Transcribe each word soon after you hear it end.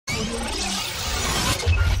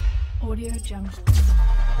Audio jungle.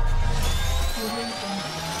 Audio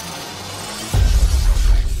jungle.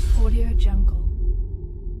 Audio jungle.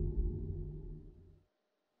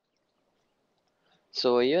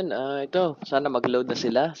 So, ayun, ito, sana mag-load na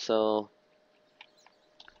sila. So,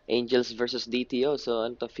 Angels versus DTO. So,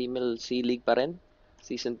 ano to, Female C-League pa rin,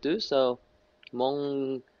 Season 2. So,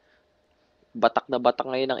 mong batak na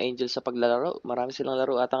batak ngayon ng Angels sa paglalaro. Marami silang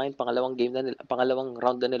laro ata ngayon. Pangalawang game na nila, pangalawang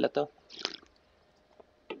round na nila to.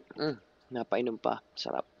 Napainom pa.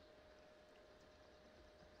 Sarap.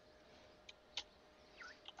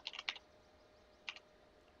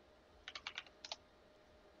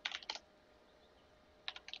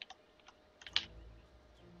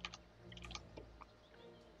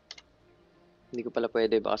 Hindi ko pala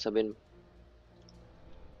pwede. Baka sabihin,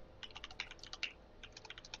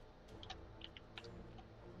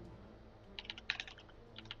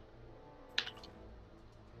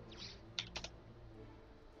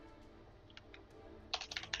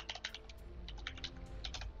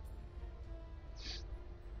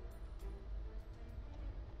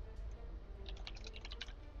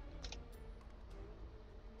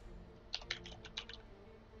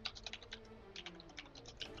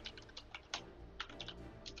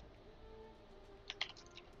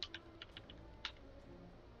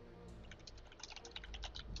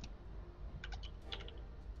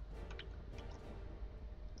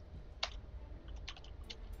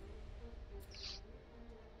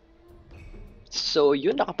 so,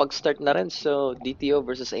 yun, nakapag-start na rin. So, DTO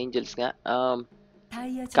versus Angels nga.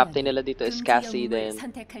 다이아 Captain 진영이 nila dito is 금지 Cassie, 영웅을 then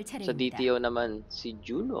선택할 sa 차례입니다. DTO naman si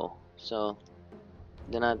Juno. So,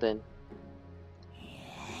 tignan natin.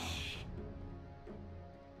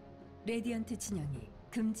 레디언트 진영이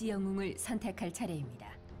금지 영웅을 선택할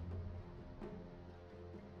차례입니다.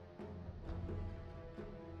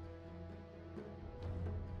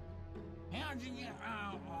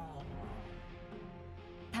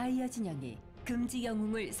 다이아 진영이 금지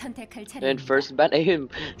영웅을 선택할 And 차례입니다. first ban, ayun,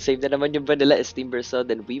 save na naman yung ban nila, Steam Verso,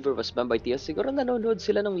 then Weaver was banned by TO. Siguro nanonood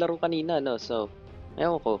sila ng laro kanina, no? So,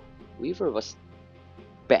 ewan ko, Weaver was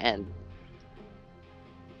banned.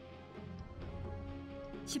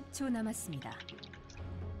 10초 남았습니다.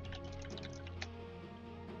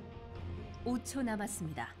 5초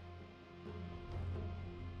남았습니다.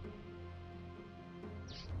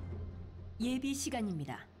 예비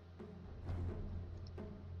시간입니다.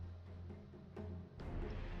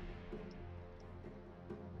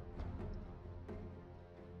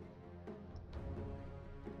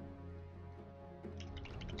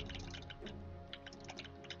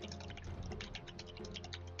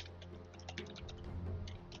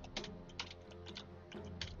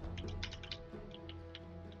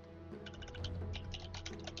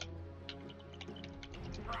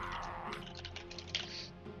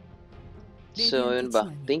 So, yun ba?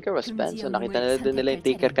 Tinker was banned. So, nakita nila din nila yung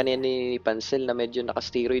Tinker kanina ni Pansel na medyo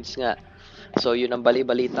naka-steroids nga. So, yun ang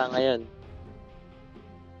bali-balita ngayon.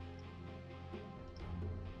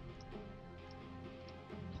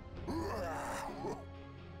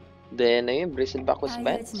 Then, ayun, Bristleback was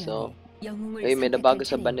banned. So, ayun, may nabago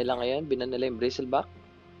sa ban nila ngayon. Binan nila yung Bristleback.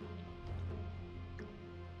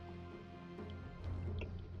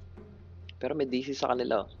 Pero may DC sa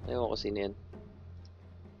kanila. Ayun ko sino yun.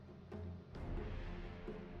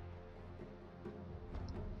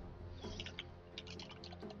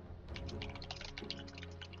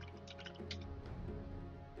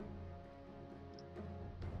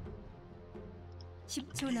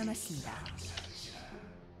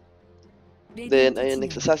 Then, ayun,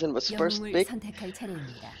 next assassin was first pick.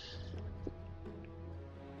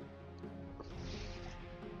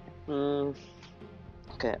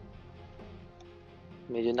 Okay.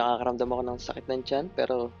 Medyo nakakaramdam ako ng sakit ng tiyan,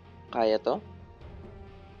 pero kaya to.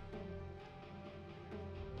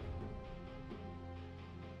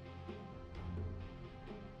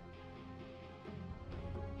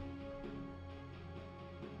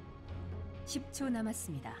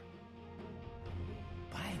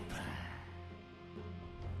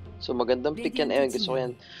 So, magandang pick yan. Ayun, gusto ko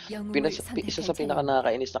yan. Isa sa pinaka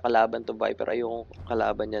nakakainis na kalaban to Viper. Ayokong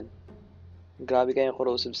kalaban yan. Grabe kayong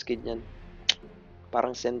corrosive skin yan.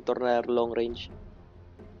 Parang centaur na long range.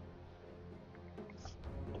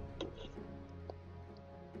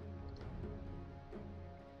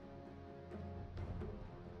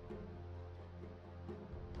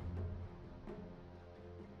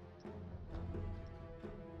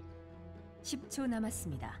 (10초)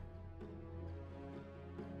 남았습니다.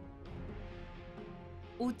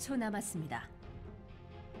 5초 남았습니다.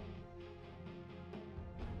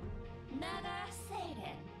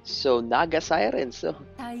 So, Naga Siren. So,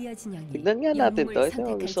 다이아 진영이 Tignan nga natin 영웅을 to. Ito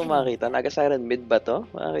선택할 gusto 차례입니다. makita. Naga-siren mid ba to?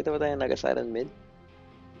 Makakita ba tayo naga-siren mid?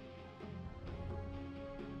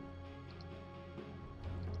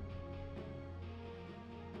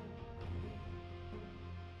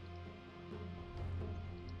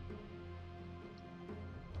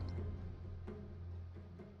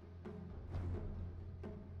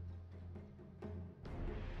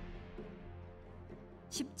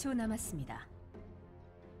 (10초) 남았습니다.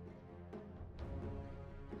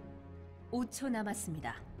 5초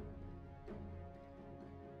남았습니다.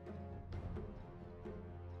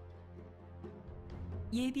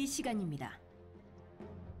 예비 시간입니다.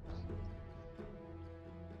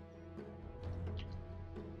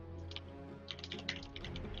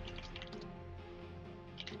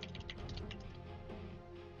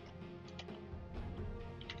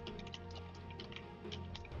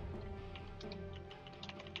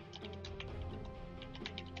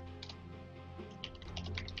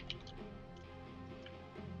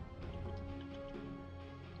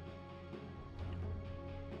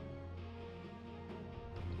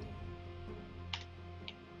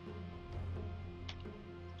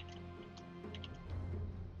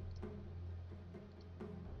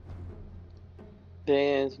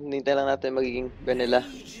 Then, hinintay lang natin magiging vanilla.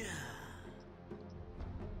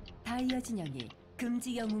 다이아 진영이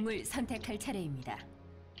금지 영웅을 선택할 차례입니다.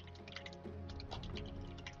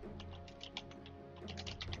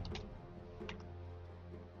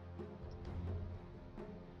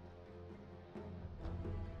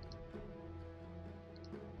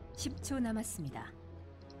 (10초) 남았습니다.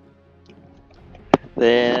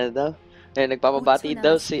 Then, nagpapabati 5초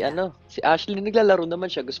daw si 남았습니다. si Ashley. Naglalaro naman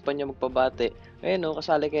siya. Gusto pa niya magpabati. Ayun, no,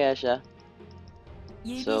 kasali kaya siya.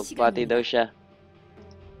 예비 So, bati daw 시간입니다. siya.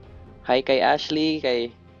 Hi kay Ashley, kay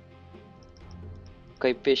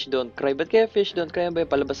Fish Don't Cry. Ba't kaya Fish Don't Cry? Ba,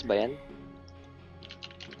 palabas ba yan?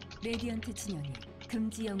 레디언트 진영이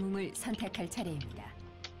금지 영웅을 선택할 차례입니다.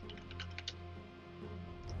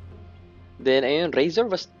 Then, ayun, Razor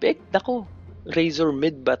was picked. Ako, Razor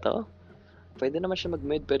mid ba to? Pwede naman siya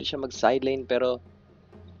mag-mid, pwede siya mag-sidelane, pero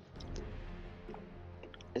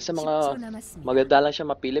sa 10초 mga 남았습니다. maganda lang siya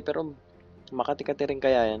mapili, pero makati-kati rin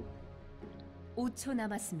kaya yan. 5초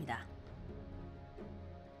남았습니다.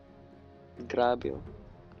 Grabe, oh.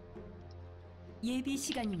 예비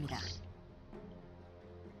시간입니다.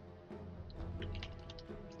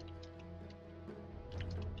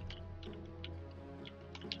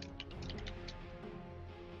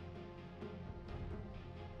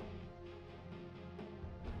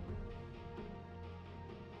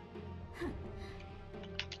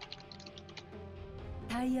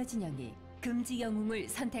 다이아 진영이 금지 영웅을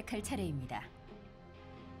선택할 차례입니다.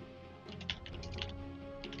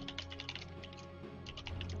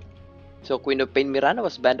 So, Queen of Pain Mirana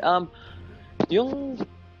was banned. Yung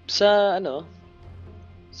sa,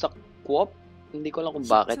 sa Coop, hindi ko alam kung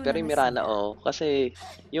 10초 bakit, pero yung Mirana, 남았습니다. kasi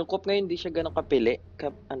yung Coop ngayon hindi siya ganun kapili,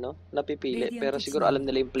 napipili, pero 레디언트 siguro alam 진영이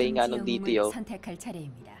nila yung play nga 금지 ng 영웅을 DTO. 선택할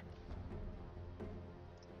차례입니다.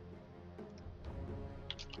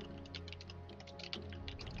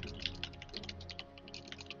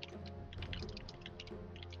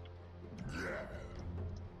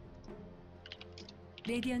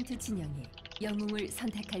 레디언트 진영이 영웅을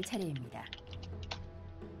선택할 차례입니다.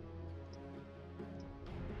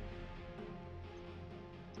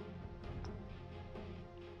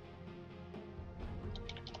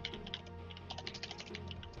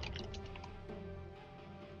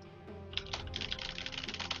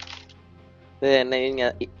 Then, ayun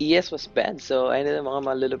nga, ES was banned, so ayun na yung mga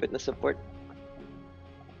malulupit na support.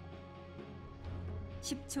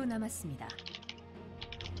 10초 남았습니다.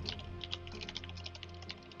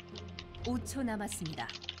 5초 남았습니다.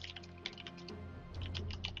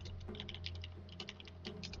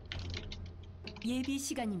 예비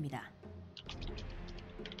시간입니다.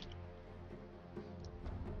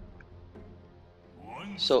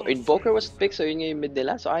 So, Invoker was picked, so yun nga yung mid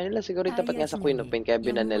nila. So, ayun nila siguro yung tapat 다이아 nga sa Queen of 진영이 Pain, kaya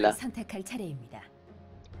binan 영웅을 nila. 선택할 차례입니다.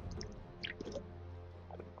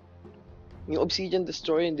 Yung Obsidian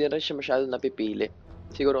Destroyer, hindi rin siya masyado napipili.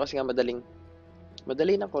 Siguro kasi nga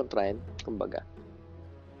madali na kontrahin, kumbaga.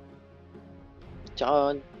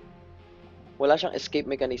 Tsaka, wala siyang escape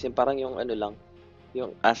mechanism, parang yung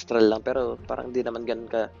yung astral lang, pero parang di naman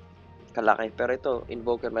ganun kalaki. Pero ito,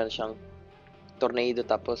 Invoker, meron siyang tornado,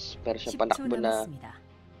 tapos meron siyang 10초 panakbo na 남았습니다.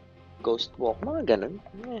 ghost walk, mga ganun.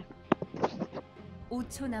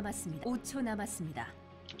 5초 남았습니다. 5초 남았습니다.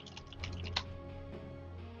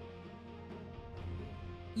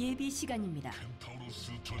 예비 시간입니다.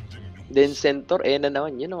 Then Centaur, na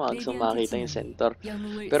naman, yun ang gusto 레디언트 makita yung 진영이 Centaur.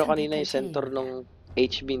 영웅을 Pero kanina 선택할 yung Centaur 차례입니다. nung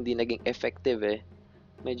HB hindi naging effective eh.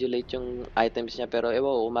 Medyo late yung items niya, pero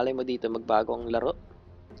ewan ko, malay mo dito, magbago ang laro.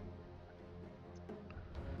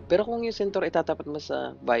 Pero kung yung Centaur itatapat mo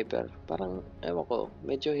sa Viper, parang, ewan ko,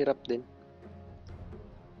 medyo hirap din.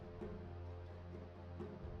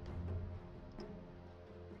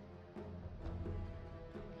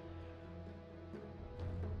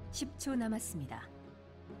 (10초) 남았습니다.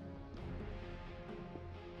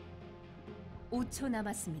 5초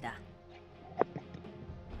남았습니다.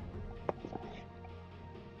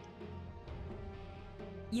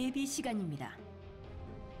 예비 시간입니다.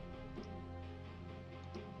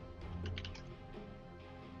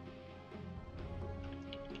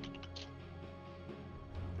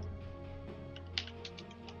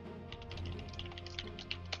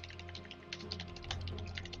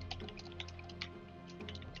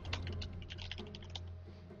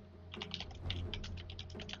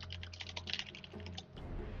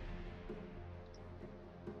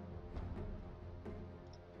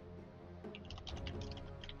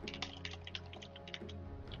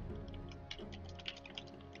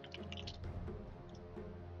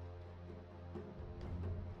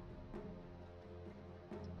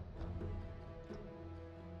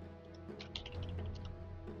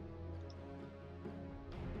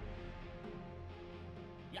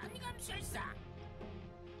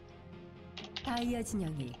 다이아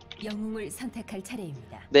진영이 영웅을 선택할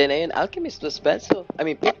차례입니다. Then, ayun, Alchemist was bad, so, I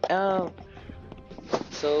mean,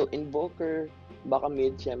 so, Invoker, baka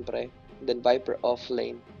mid, syempre. Then, Viper off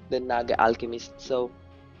lane. Then, Naga Alchemist. So,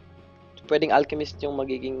 pwedeng Alchemist yung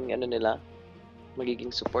magiging, ano nila,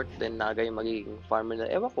 magiging support. Then, Naga yung magiging farmer nila.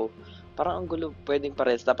 Ewan ko, parang ang gulo, pwedeng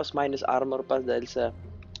pares. Tapos, minus armor pa dahil sa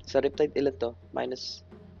Riptide, ilan to? Minus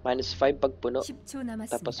 5 pag puno. 10초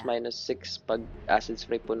남았습니다. Tapos, minus 6 pag acid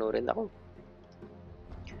spray puno rin ako.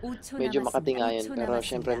 5초 Medyo 남았습니다. makatingayan, 5초 pero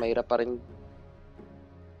syempre 남았습니다. mahirap pa rin.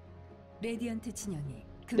 레디언트 진영이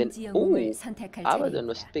Then, 금지 영웅을 선택할 Abaddon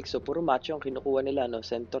was 차례입니다. picked, so puro macho ang kinukuha nila, no?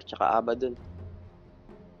 Centaur tsaka Abaddon.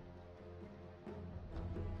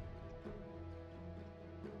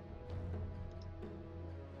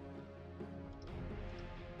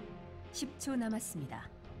 (10초) 남았습니다.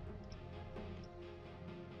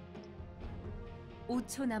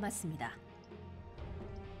 5초 남았습니다.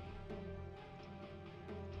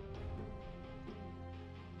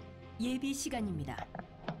 예비 시간입니다.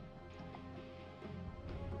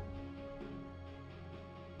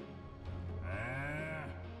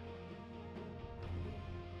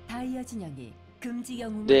 다이아 진영이 금지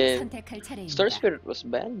영웅을 Then, 선택할 차례입니다. Star Spirit was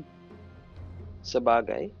banned. Sa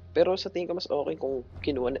bagay. Pero sa tingin ko mas okay kung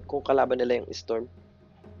kung kalaban nila yung Storm.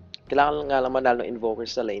 Kailangan nga lang manalo ng Invoker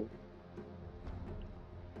sa lane.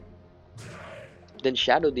 Then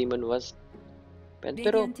Shadow Demon was banned.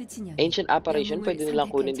 Pero 레디언트 진영이 Ancient Apparition, 영웅을 pwede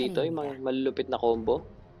nilang 선택할 kunin dito yung mga 차례입니다. malulupit na combo.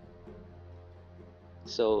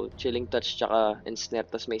 So, Chilling Touch tsaka Ensnare,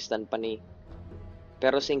 tas may stun pa ni.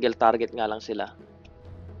 Pero single target nga lang sila.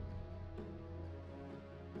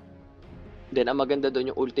 Then, ang maganda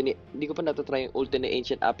doon yung ulti ni... Hindi ko pa natatry yung ulti ni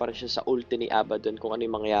Ancient Apparition sa ulti ni Abaddon kung ano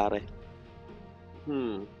yung mangyayari.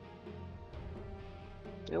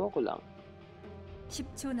 Ewan ko lang.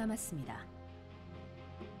 10초 남았습니다.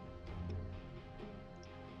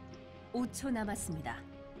 5초 남았습니다.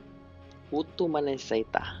 Uto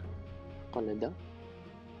Manesayta. Ano daw?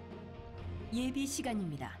 예비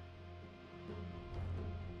시간입니다.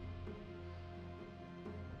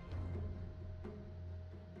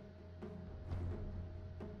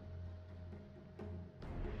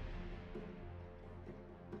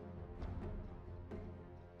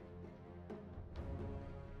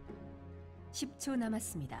 (10초)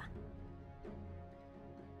 남았습니다.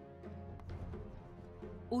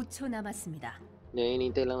 5초 남았습니다. Yeah,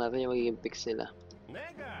 hinihintay lang natin yung magiging picks nila.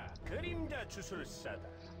 내가 그림자 주술사다.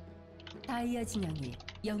 다이아 진영이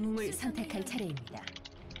영웅을 선택할 차례입니다.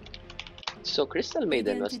 So, Crystal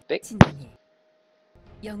Maiden was 레디언트 picked. 진영이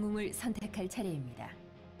영웅을 선택할 차례입니다.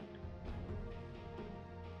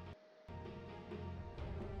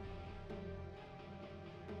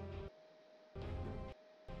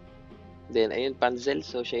 Then, ayun, Panzel.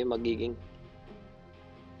 So, siya yung magiging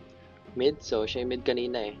mid. So, siya yung mid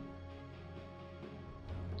kanina eh.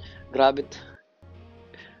 Grabe.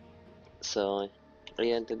 So,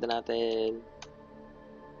 ayan, tignan natin.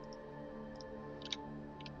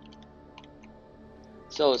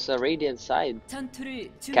 So, sa Radiant side,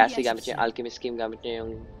 전투를 Cassie gamit niya 준비하십시오. yung Alchemist Scheme, gamit niya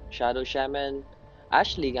yung Shadow Shaman.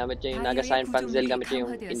 Ashley gamit niya yung Naga Sign. Panzel gamit niya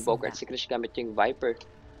yung Invoker. At si Krish gamit niya yung Viper.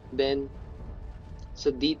 Then, sa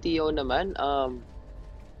DTO naman,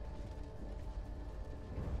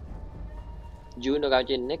 Juno gamit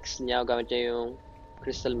niya yung Nyx. Nyao gamit niya yung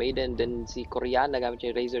Crystal Maiden. Then, si Koreana gamit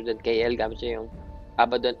niya yung Razor. Then, KL gamit niya yung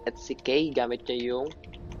Abaddon at si Kay, gamit niya yung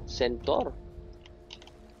Centaur.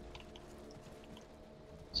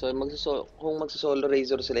 So, kung magsusolo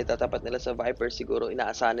Razor sila, itatapat nila sa Viper, siguro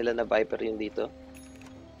inaasahan nila na Viper yun dito.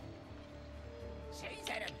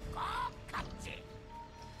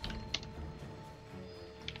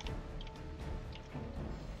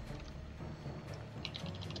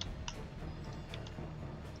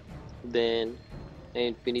 Then,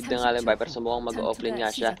 ayun, pinid na nga lang Viper, so mukhang mag-offlane nga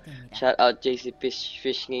siya. Shout out JC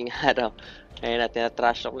Fishing nga daw. Ayun na,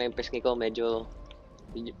 tinatrash talk na yung fishing ko, medyo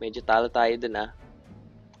talo tayo dun ah.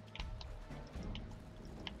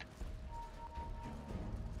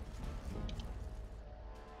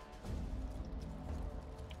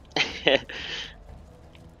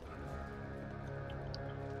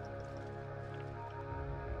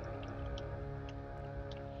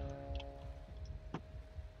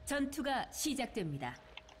 전투가 시작됩니다.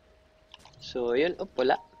 So, yun. Oh,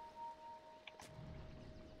 wala.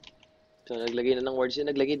 So, naglagay na ng words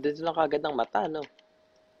yun. Naglagay dito na kagad ng mata, no?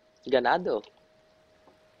 Ganado.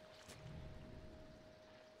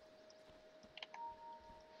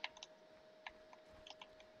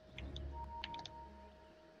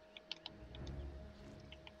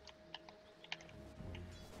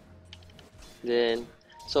 Then,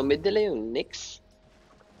 so mid nila yung Nyx.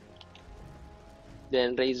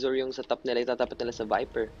 Then, Razor yung sa top nila. Itatapat nila sa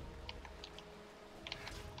Viper.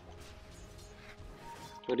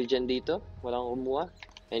 Origin dito. Walang kumuha.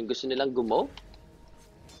 And gusto nilang gumaw.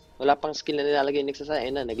 Wala pang skill na nilalagay yung Nyx sa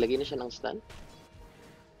na. Naglagay na siya ng stun.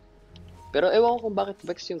 Pero ewan ko kung bakit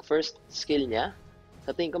Vex yung first skill niya.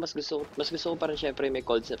 Sa tingin ko mas gusto ko pa rin syempre may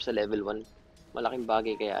cold snap sa level 1. Malaking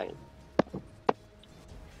bagay kaya yun.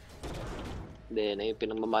 Then, ayun,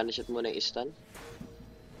 pinagmamanish muna yung stun.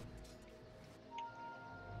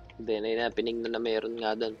 Then, ayun na, pinignan na meron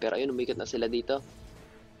nga doon. Pero ayun, umikat na sila dito.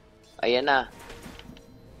 Ayan na.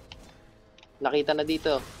 Nakita na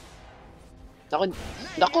dito.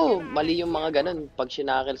 Naku, mali yung mga ganun. Pag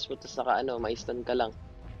shinakels mo, tapos ma-stun ka lang.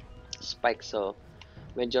 Spike, so,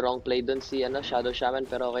 medyo wrong play doon si, Shadow Shaman,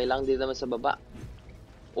 pero okay lang dito naman sa baba.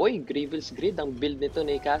 Uy, Grievil's Grid, ang build nito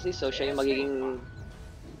ni Cassie, so siya yung magiging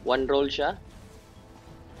one roll siya.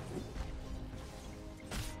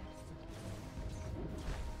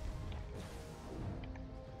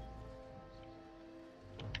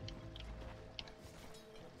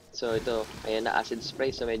 So ito, ayan na, acid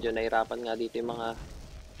spray. So medyo nahirapan nga dito yung mga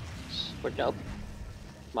support niya.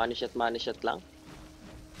 Money shot lang.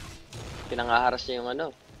 Pinangaharas niya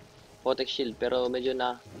yung Protect Shield. Pero medyo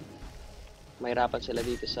na mahirapan sila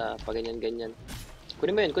dito sa paganyan-ganyan.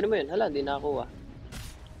 Kunin mo yun. Hala, di nakakuha.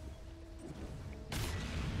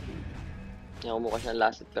 Kumukha siya ng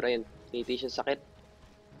last hit. Pero yun, tiniti siya sakit.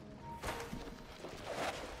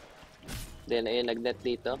 Then ayun, nag-net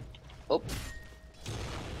dito. Oop.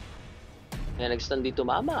 Ayan, nag-stun dito,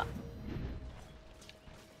 mama.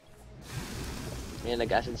 Ayan,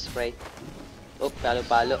 nag-acid spray. Oop,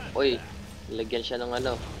 palo-palo. Uy, nilagyan siya ng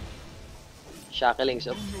shacklings.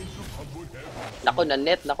 Oop. Nako,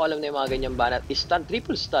 na-net. Nako, alam na yung mga ganyang banat. Stun,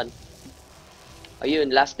 triple stun.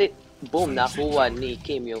 Ayun, last hit. Boom, nakuha ni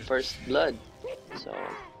Kim yung first blood. So,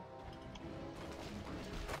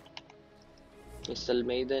 Crystal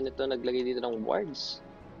Maiden, ito, naglagay dito ng wards.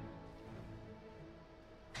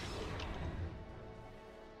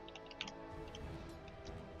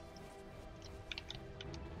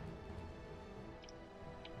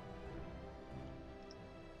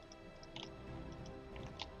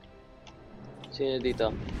 Sino dito?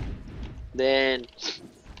 Then,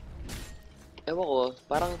 ewan ko,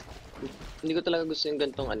 parang hindi ko talaga gusto yung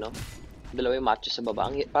gantong dalawa yung macho sa baba.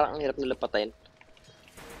 Parang ang hirap nila patayin.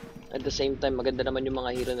 At the same time, maganda naman yung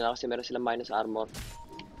mga hero nila kasi meron silang minus armor.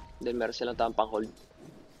 Then meron silang tampang hold.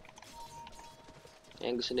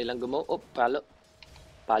 Ayan, gusto nilang gumaw. Oh, palo.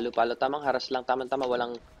 Palo. Tamang haras lang. Tama-tama,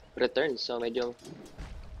 walang return. So, medyo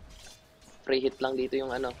free hit lang dito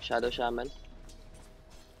yung Shadow Shaman.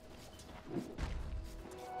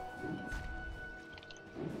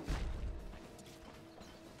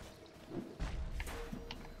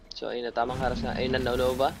 So, ayun na, tamang haras nga. Ayun na,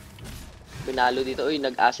 Nova. Pinalo dito. Uy,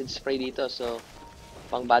 nag-acid spray dito. So,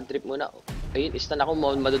 pang bad trip muna. Ayun, stun ako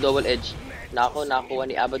mo, mado-double edge. Nakuha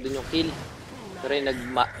ni Abaddon yung kill. Pero yun,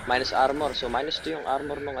 nag-minus armor. So, minus 2 yung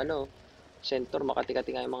armor ng Centaur.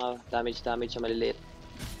 Makati-kati nga yung mga damage sa maliliit.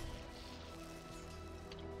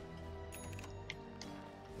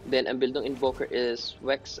 Then, ang build ng Invoker is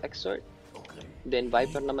Vex Exort. Then,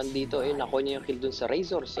 Viper naman dito. Ayun, nakuha niya yung kill dun sa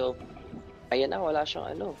Razor. So, ayan na, wala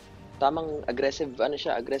siyang tamang aggressive,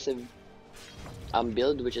 aggressive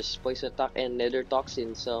build, which is Poison Attack and Nether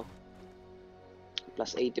Toxin. So,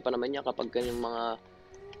 Plus 80 pa naman yan kapag yung mga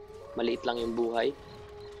maliit lang yung buhay.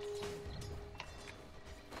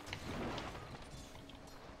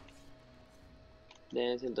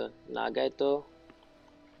 Then, ito. Naga ito.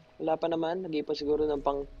 Wala pa naman. Nag-iipon siguro ng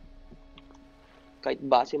pang kahit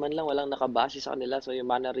base man lang. Walang nakabase sa kanila. So, yung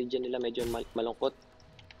mana region nila medyo malungkot.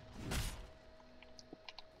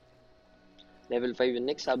 Level 5 yung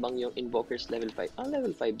next. Habang yung invokers level 5.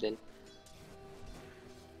 Level 5 din.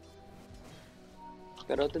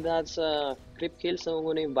 Pero ito na sa creep kills.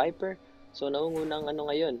 Nangunguna yung Viper. So, nangunguna ang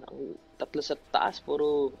ano ngayon. Ang tatlo sa taas.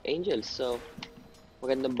 Puro angels. So,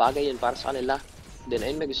 magandang bagay yun para sa kanila. Then,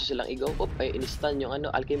 ayun, may gusto silang i-go up. Ay, in-stun yung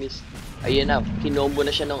ano, alchemist. Ayun na, kinombo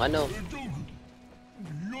na siya ng ano.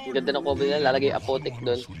 Ang ganda ng combo nila, lalagay apotek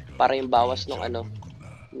doon. Para yung bawas ng ano,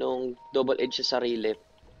 nung double edge sa sarili.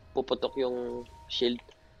 Puputok yung shield.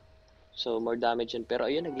 So, more damage yun. Pero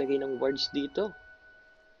ayun, naglagay ng wards dito.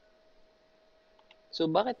 So,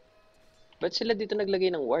 bakit sila dito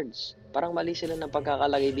naglagay ng wards? Parang mali sila ng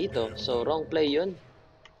pagkakalagay dito. So, wrong play yun.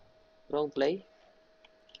 Wrong play.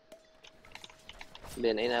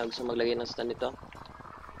 Then, ayun na, gusto maglagay ng stun nito.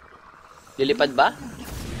 Lilipad ba?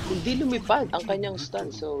 Hindi lumipad ang kanyang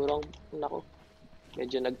stun. So, wrong. Nako.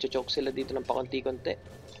 Medyo nagchochoke sila dito ng pakonti-konti.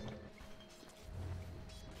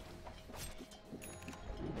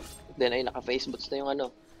 Then, ayun, naka-faceboots na yung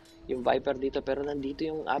ano, yung Viper dito. Pero nandito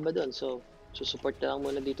yung Aba doon. So, susupport na lang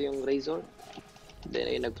muna dito yung Razor. Then,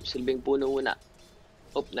 ayun, nagsilbing puno muna.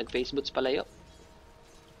 Nag-faceboots palayo.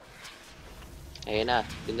 Ayun na,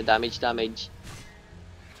 damage.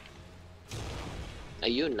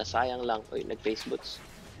 Ayun, nasayang lang. Uy, nag-faceboots.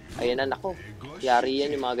 Ayan na, nako. Yari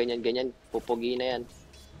yan, yung mga ganyan-ganyan. Pupugi na yan.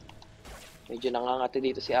 Medyo nangangati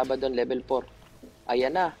dito si Abaddon, level 4.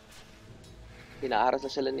 Ayan na. Pinaaras na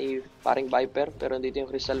sila ni paring Viper, pero dito yung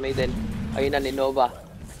Crystal Maiden. Ayun na, ni Nova.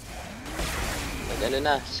 Ano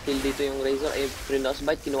na, skill dito yung Razor. Ayun,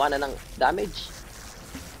 Frostbite, kinuha na ng damage.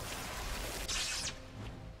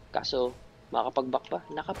 Kaso, makapag-back pa?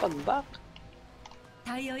 Nakapag-back.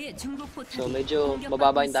 So, medyo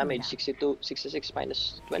mababa yung damage. 66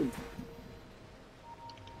 minus 12.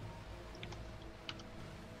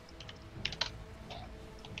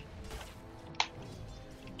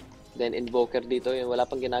 Then, Invoker dito. Yung wala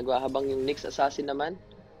pang ginagawa. Habang yung next assassin naman.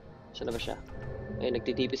 Saan na ba siya? Ayun,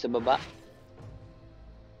 nagtitipis sa baba.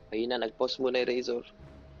 Ayun na, nag-pause muna yung Razor.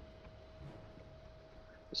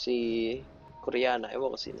 Si Koreana.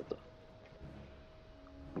 Ewan ko sino to.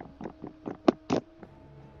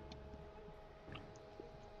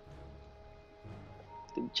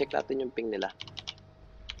 Check natin yung ping nila.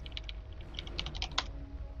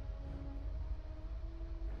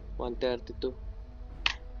 $132.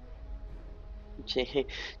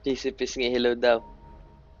 JC Pisngi, hello daw.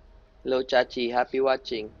 Hello Chachi, happy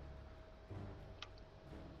watching.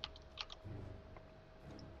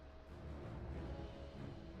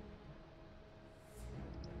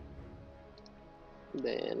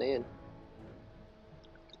 Then, ayun.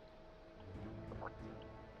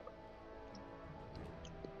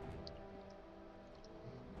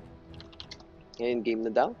 Ngayon, game na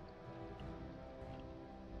daw.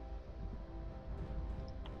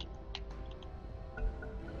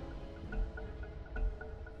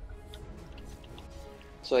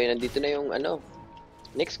 So, ayun, nandito na yung ano.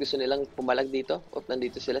 Next, gusto nilang pumalag dito.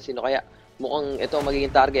 Nandito sila. Sino kaya? Mukhang ito ang magiging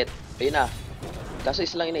target. Ayun na. Kaso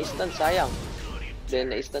isa lang ina-stun. Sayang. Then,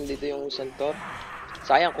 na-stun dito yung Centaur.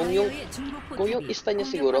 Sayang. Kung yung stun niya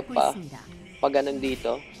siguro pa ganun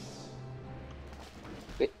dito.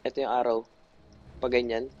 Wait, ito yung arrow. Pag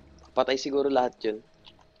ganyan, patay siguro lahat yun.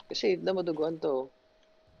 Kasi namaduguan to.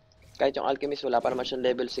 Kahit yung Alchemist, wala pa naman siyang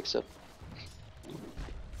level 6.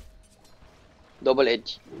 Double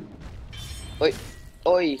edge.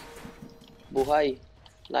 Oy! Buhay.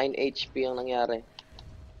 9 HP ang nangyari.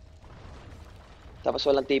 Tapos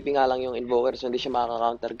walang TP nga lang yung Invoker, so hindi siya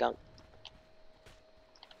makaka-counter gank.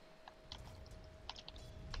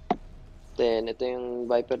 Then, ito yung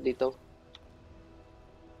Viper dito.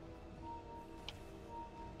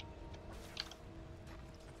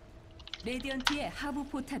 레디언트의 하부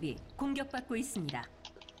포탑이 공격받고 있습니다.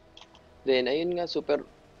 Then, ayun nga, super,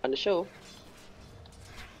 ano siya,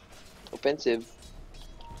 offensive.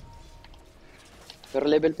 Pero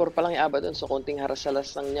level 4 pa lang yung Abaddon, so konting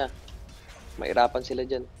harasalas lang niya. Mahirapan sila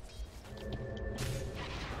dyan.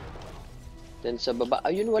 Then, sa baba,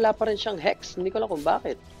 ayun, wala pa rin siyang Hex. Hindi ko alam kung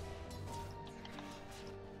bakit.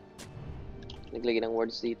 Naglagay ng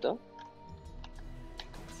words dito.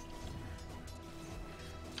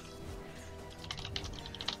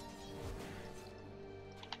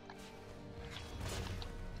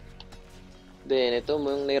 Then, ito,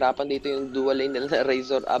 yung nahirapan dito yung dual lane nila na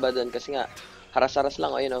Razor Abaddon kasi nga, haras-haras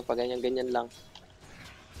lang, ayun o, pag ganyan-ganyan lang.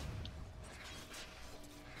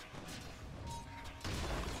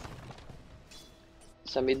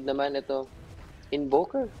 Sa mid naman, ito,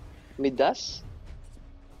 Invoker, Midas.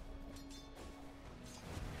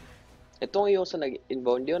 Ito yung sa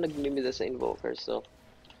nag-invoke, hindi ako nag-Midas sa Invoker, so,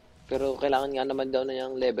 pero kailangan nga naman daw na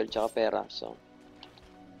yung level tsaka pera, so.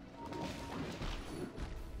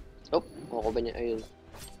 Oh, ako ba niya, ayun.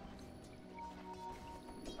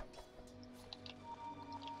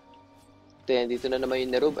 Then, dito na naman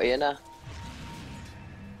yung Nerub. Ayan na.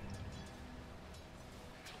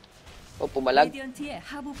 Oh, pumalag.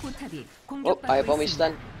 Oh, ayaw pa may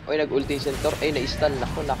stun. Oy, nag-ulti yung Centaur. Ay, na-stun.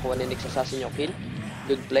 Naku, nakuha ni Nyx Assassin yung kill.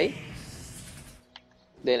 Good play.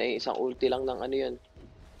 Then, ay isang ulti lang ng ano yun.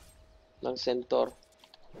 Ng Centaur.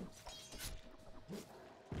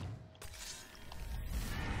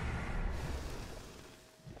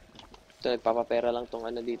 Ito, nagpapapera lang tong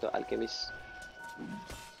ano dito, Alchemist.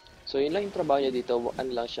 So, yun lang yung trabaho niya dito.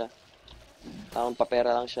 Ano lang siya. Tamang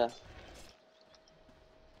papera lang siya.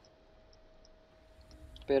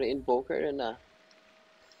 Pero Invoker na.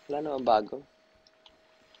 Wala naman bago.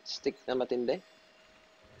 Stick na matindi.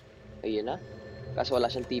 Ayun na. Kaso wala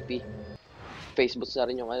siyang TP. Facebook na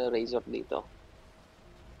rin yung ano, Razor dito.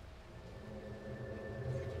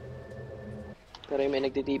 Pero yung may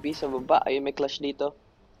nagtitp sa baba. Ayun, may clash dito.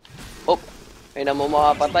 Oh! Ay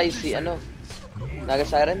namumapatay si ano. Naga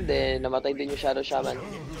Siren, then namatay din yung Shadow Shaman.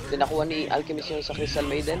 Then nakuha ni Alchemist yung sa Crystal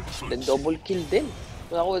Maiden. Then double kill din.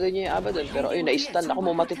 Nakuha din niya yung Abaddon. Pero ayun, na-stun. Ako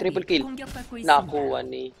mamati triple kill. Nakuha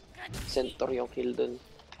ni Centaur yung kill dun.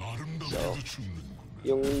 So,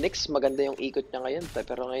 yung next maganda yung ikot niya ngayon.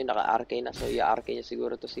 Pero ngayon naka-arcane na. So, i-arcane niya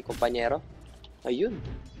siguro to si Kompanyero. Ayun.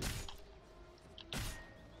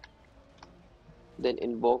 Then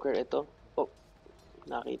Invoker ito. Oh,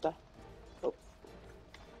 nakita. Oh.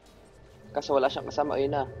 Kaso wala siyang kasama.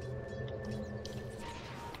 Ayun na.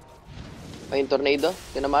 Ayun, Tornado.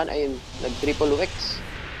 Tinamaan. Ayun, nag-triple Wex.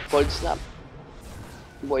 Cold Snap.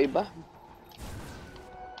 Buhay ba?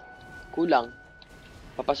 Kulang.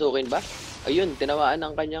 Papasukin ba? Ayun, tinamaan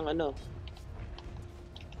ang kanyang ano.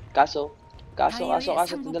 Kaso.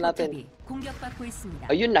 Tignan natin.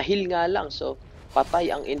 Ayun, na-heal nga lang. So,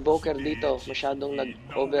 patay ang Invoker dito. Masyadong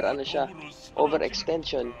nag-over ano siya.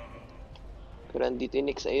 Overextension. Pero andito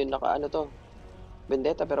yung Nyx. Ayun, naka ano to.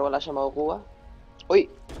 Vendetta, pero wala siya makukuha.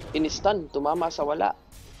 Uy! In-stun. Tumama sa wala.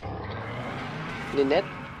 Linet.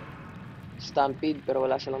 Stampede, pero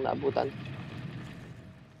wala silang naabutan.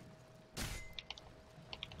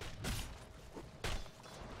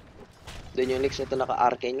 Doon yung Nyx ito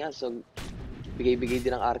naka-arcane nga. So, bigay-bigay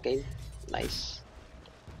din ng arcane. Nice.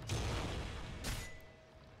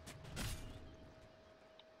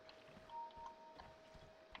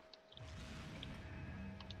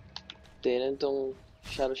 Then, itong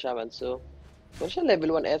Shadow Shaman. So, kung siya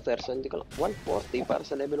level 1 Ether, so hindi ko lang, 140 para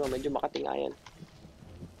sa level 1, medyo makatingayan.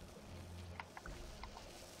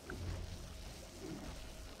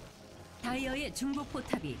 다이어의 중복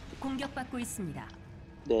포탑이 공격받고 있습니다.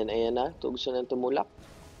 Then, ayan na, gusto nang tumulak.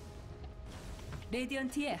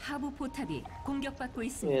 레디언트의 하부 포탑이 공격받고 Ayan,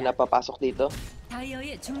 있습니다. napapasok dito.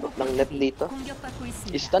 다이어의 중복 Ng net 포탑이 dito. 공격받고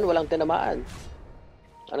있습니다. Stun, walang tinamaan.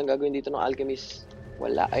 Anong gagawin dito ng Alchemist?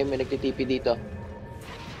 Wala. Ay, may nagtitipi dito.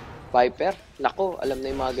 Viper? Nako, alam na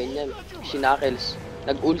yung mga ganyan. Shinakels.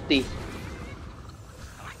 Nag-ulti.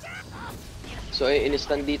 So, ay,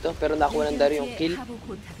 in-stun dito. Pero nakuha ng Dario yung kill.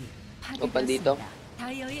 Opan dito.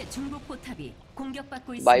 다이어의 중복 포탑이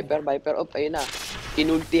공격받고 있습니다. Viper. Op, ayun na.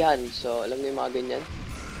 Inultihan. So, alam na yung mga ganyan.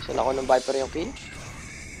 So, nakuha ng Viper yung kill.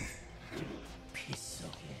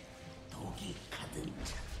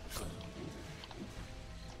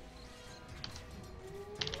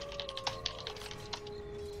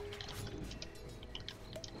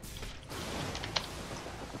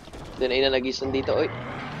 Then, ayun na, nag-stun dito. Oy,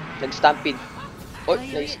 nag-stampede. Oy,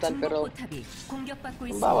 nag-stun pero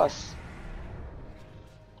ang bawas.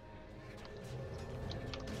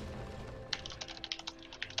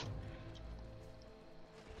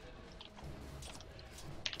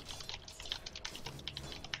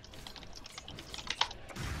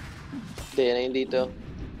 Then, ayun dito.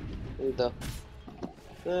 Dito.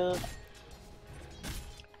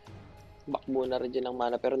 Bakbo na rin dyan ng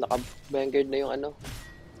mana pero naka-vanguard na yung ano.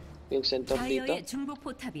 Yung Centaur dito. 다이어의 중복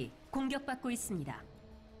포탑이 공격받고 있습니다.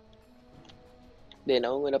 Then,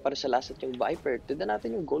 naunguna pa rin sa last at yung Viper. Tignan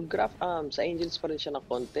natin yung gold graph. Sa Angels pa rin siya ng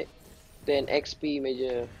konti. Then, XP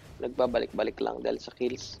medyo nagbabalik-balik lang dahil sa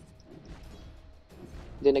kills.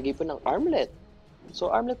 Then, nag-ipon ng armlet.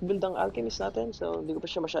 So, armlet build ang alchemist natin. So, hindi ko pa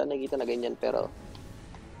siya masyadong nakikita na ganyan. Pero,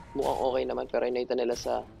 mukhang okay naman. Pero, nakita nila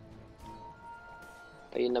sa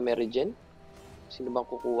ayun na Meridian. Sino bang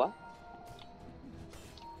kukuha?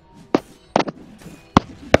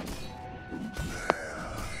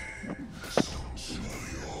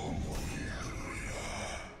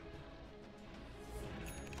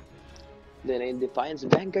 Then, ayun, Defiance.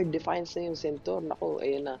 Vanguard Defiance na yung Centaur. Naku,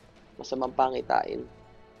 ayun na. Masamang pangitain.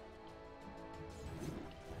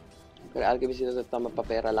 Pero alchemist ito tama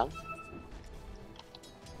papera lang.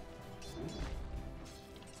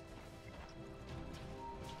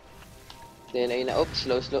 Then ayun na,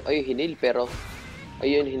 slow. Ayun, hinil pero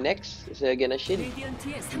ayun, hinex. Isalagyan ng shield.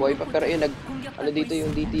 Buhay pa pero ayun, ano dito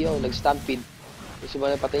yung DTO, nag-stampede. Yung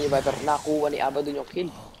simula patay niya Viper, nakuha ni Aba dun yung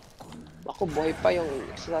kill. Ako, buhay pa yung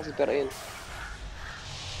assassin pero ayun.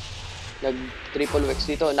 Nag-triple wex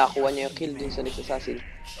dito, nakuha niya yung kill dun sa next assassin.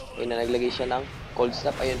 Ayun na, naglagay siya ng cold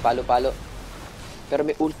snap. Ayun, palo-palo. Pero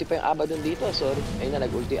may ulti pa yung Aba dun dito, sorry. Ayun na,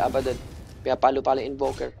 nag-ulti yung Aba dun. Kaya palo-palo yung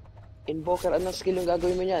Invoker. Invoker, anong skill yung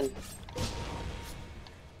gagawin mo yan?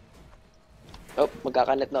 Oh,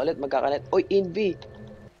 magkakanet na ulit, magkakanet. Oy, Invi!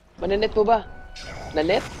 Mananet mo ba?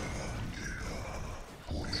 Nanet?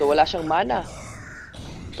 So, wala siyang mana.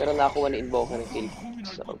 Pero nakakuha ni Invoker ng kill.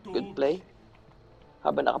 So, good play.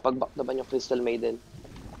 Habang nakapag-back naman yung Crystal Maiden.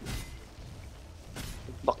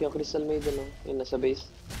 Back yung Crystal Maiden, no? Yung nasa base.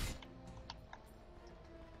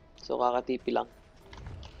 So, kakatipi lang.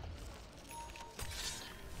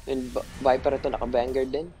 And Viper ito, naka-Vanguard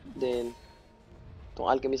din. Then, itong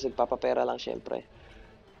Alchemist, nagpapapera lang syempre.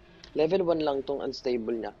 Level 1 lang itong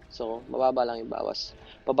unstable niya. So, mababa lang yung bawas.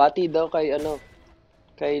 Pabati daw kay,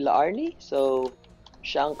 kay Laarni. So,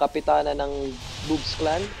 siya ang kapitana ng Boobs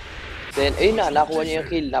Clan. Then, ayun na, nakuha niya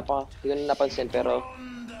yung kill. Hindi ko na napansin, pero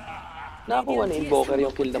nakuha ni Invoker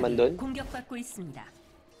yung kill naman doon.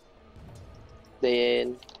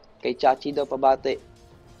 Then, kay Chachi daw pabati.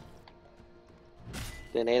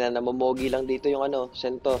 Then, ayun na, namomogi lang dito yung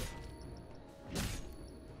Centaur.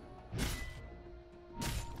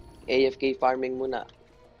 AFK farming muna.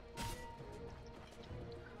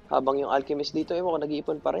 Habang yung Alchemist dito, mo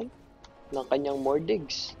nag-iipon pa rin ng kanyang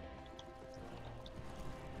Mordigs.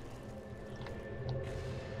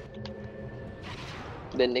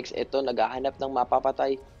 Then next, ito, naghahanap ng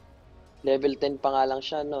mapapatay. Level 10 pa nga lang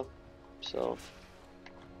siya, no? So,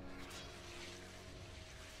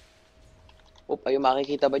 ayun,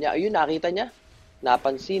 makikita ba niya? Ayun, nakita niya.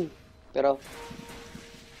 Napansin. Pero,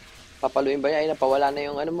 papaluin ba niya? Ay, napawala na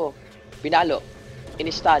yung mo. Pinalo.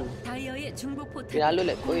 Inistan. Pinalo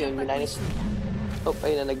ulit. Uy, yung minanis.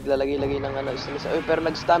 Ayun na, naglalagay-lagay ng Uy, pero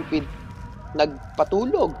nag-stampede.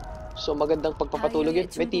 Nagpatulog. So, magandang pagpapatulog yun.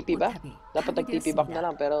 May TP ba? Dapat nag-TP back na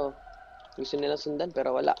lang, pero gusto nila sundan,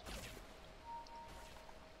 pero wala.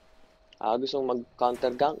 Gusto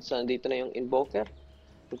mag-counter gank. So, nandito na yung Invoker.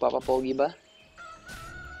 Magpapapogi ba?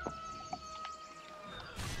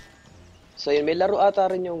 So, yun, may laro ata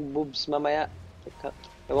rin yung Boobs mamaya.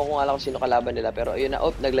 Ewan ko nga lang kung sino kalaban nila. Pero, ayun na,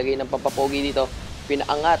 naglagay ng papapogi dito.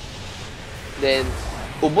 Pinaangat. Then,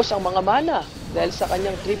 ubos ang mga mana. Dahil sa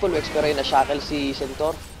kanyang triple wex. Pero yun, na-shackle si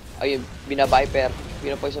Centaur. Ayun, bina-Viper.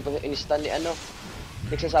 Binapoison pa instant ni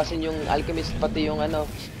Nagsasasin yung Alchemist. Pati yung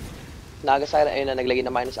Nagasira. Ayun na, naglagay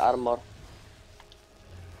na minus armor.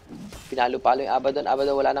 Pinalo-palo yung Abaddon.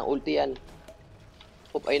 Abaddon, wala nang ulti yan.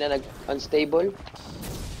 Ayun na, nag-unstable.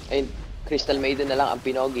 Ayun, Crystal Maiden na lang ang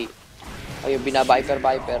pinogi. Ayun, bina-Viper,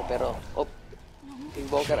 pero,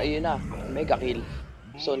 Invoker, ayun na, mega kill.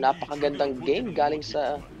 So, napakagandang game galing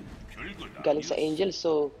sa Angel.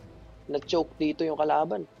 So, na-choke dito yung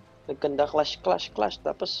kalaban. Nagkanda clash,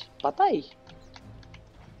 tapos patay.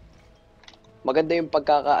 Maganda yung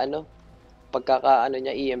pagkakaano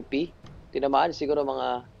niya, EMP. Tinamaan siguro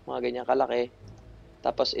mga ganyan kalaki.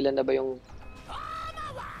 Tapos, ilan na ba yung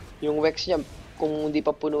Wex niya, kung hindi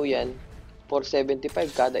pa puno yan,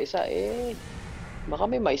 475 kada isa, baka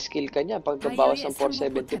may skill ka niya pagkabawas ng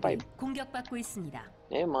 475.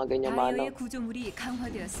 Mga ganyan mana.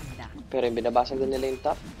 Pero yung binabasag din nila yung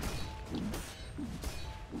top.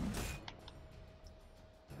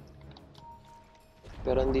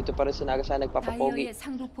 Pero dito pa rin sa Nagasaki nagpapapogi.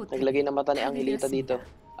 Naglagay ng mata ni Angelita dito.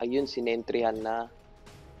 Ayun, sinentrihan na.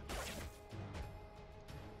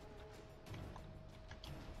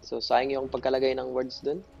 So, sayang yung pagkalagay ng words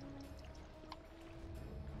dun.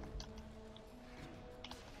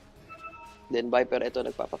 Then, Viper, ito,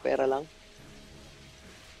 nagpapapera lang.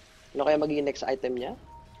 Ano kaya magiging next item niya?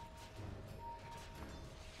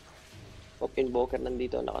 Invoker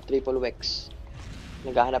nandito, naka-triple wex.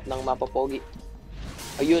 Naghahanap ng mapapogi.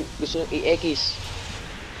 Ayun, gusto nyo i-X.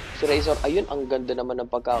 Si Razor, ayun, ang ganda naman ng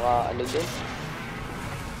pagkaka-ano dun.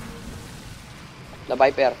 Na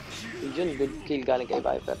Viper. Yun, good kill galing kay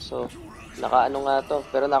Viper. So, naka-ano nga to.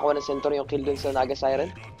 Pero nakuha ng Centaur yung kill dun sa Naga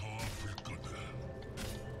Siren.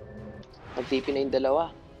 Nag-TP na yung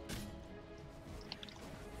dalawa.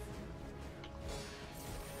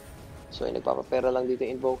 So, ay nagpapapera lang dito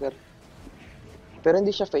yung Invoker. Pero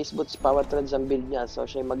hindi siya face boots, power treads ang build niya. So,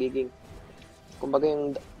 siya yung magiging, kumbaga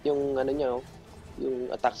yung ano niya,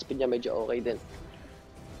 yung attack speed niya medyo okay din.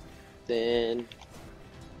 Then,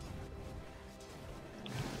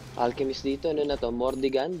 Alchemist dito, ano na to,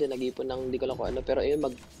 Mordigan, din nag-ipon ng hindi ko lang kung ano. Pero ayun,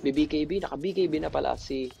 mag-BKB, naka-BKB na pala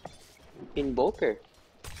si Invoker.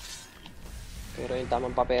 Pero yung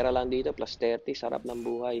tamang papera lang dito, plus 30, sarap ng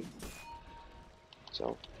buhay.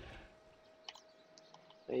 So,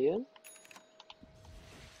 ayun.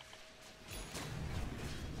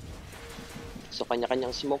 So,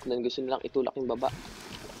 kanya-kanyang smoke, then gusto nilang itulak yung baba.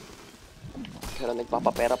 Pero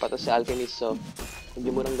nagpapapera pa to si Alchemist, so hindi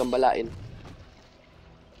mo nang gambalain.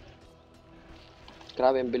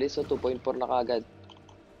 Grabe, ang bilis, so 2.4 na kagad.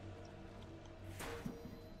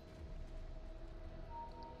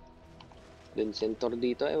 Then Centaur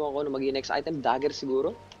dito, ewan ko ano magiging next item, dagger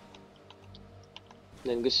siguro.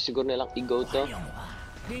 Then gusto siguro nilang i-go to.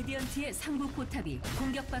 레디언트의 상부 포탑이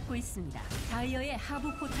공격받고 있습니다. 다이어의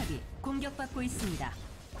하부 포탑이 공격받고 있습니다.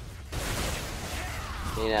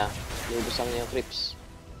 Yun na, niubusan niya yung creeps.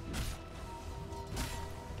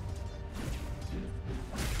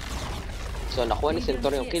 So, nakuha ni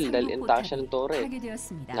Centaur yung kill dahil intact siya ng Torre.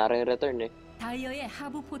 Nare-return eh. 다이어의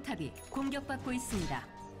하부 포탑이 공격받고 있습니다.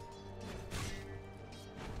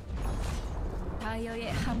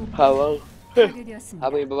 다이어의 하부 Hawal. 포탑이 파괴되었습니다.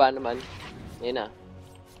 Habang ibaba naman, yun na.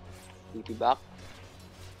 TP back.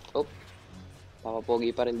 Oh.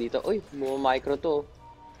 Papapogi pa rin dito. Uy, micro to.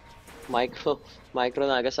 Micro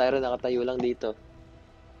Naga Siren nakatayo lang dito.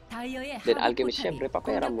 Then Alchemist syempre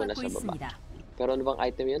papera muna sa baba. Pero ano bang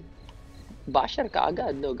item yun? Basher ka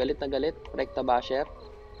agad, no? Galit na galit. Rekta Basher.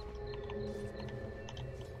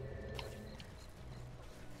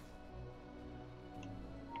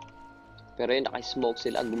 Pero yun, naka-smoke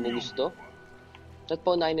sila. Gumugusto. At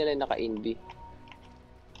paunahin nila yung naka-invi.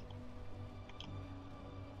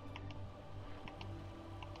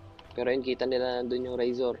 Pero yun, kita nila nandun yung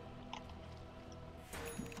Razor.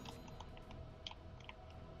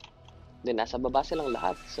 Then, nasa baba silang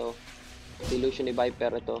lahat. So, illusion ni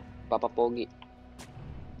Viper ito. Papapogi.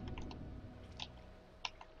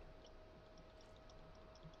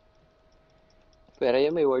 Pero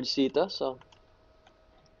yun, may words dito. So,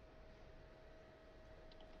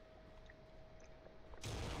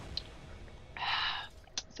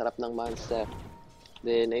 sarap ng monster.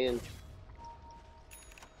 Then, ayun.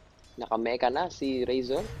 Naka-mecha na si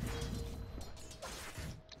Razor.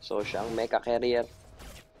 So, siya ang mecha carrier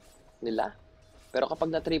nila. Pero kapag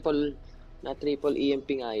na-triple EMP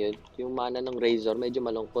nga yun, yung mana ng Razor, medyo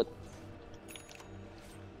malungkot.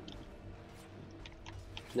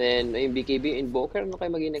 Then, ayun, BKB, Invoker, ano kayo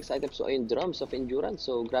maging next item? So, ayun, Drums of Endurance.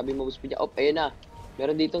 So, grabe move speed niya. Oh, ayun na.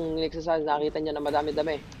 Meron ditong nagsasabi, nakita niya na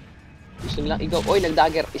madami-dami. Gusto nilang ikaw. Oy,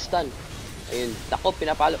 nag-dagger, stun. Ayun, tako,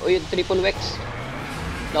 pinapalo. Ayun, triple Wex.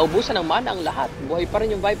 Naubusan ng mana ang lahat. Buhay pa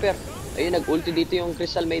rin yung Viper. Ayun, nag-ulti dito yung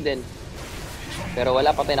Crystal Maiden. Pero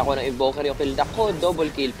wala, patay na ako ng Invoker yung kill. Dako,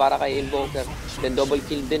 double kill para kay Invoker. Then double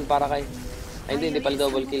kill din para kay... Ay, hindi pala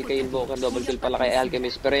double kill kay Invoker. Double kill pala kay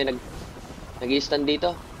Alchemist. Pero yun, nag-i-stun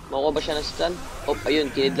dito. Makuha ba siya ng stun? Oh, ayun,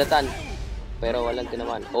 kinidlatan. Pero walang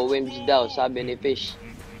tinaman. OMG daw, sabi ni Fish.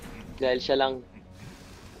 Dahil siya lang...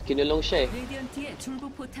 Kinulong siya eh. 레디언트의 중부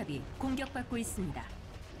포탑이 공격받고 있습니다.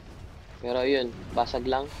 Pero yun, basag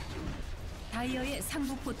lang. 다이어의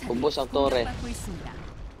상부 포탑이 ubos ang Torre. 공격받고 있습니다.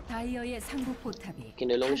 다이어의 상부 포탑이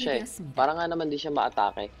Kinulong siya eh. 파괴되었습니다. Para nga naman di siya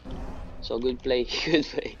ma-atake. So, good play. Good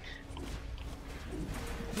play.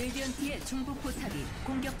 레디언트의 중부 포탑이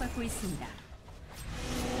공격받고 있습니다.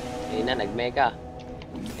 Ayun na, nag-mecha.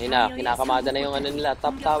 Ayun na, kinakamada na yung ano nila,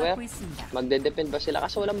 top tower. 공격받고 있습니다. Magde-depend ba sila?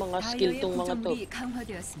 Kasi walang mga skill 다이어의 tong mga to. 구정물이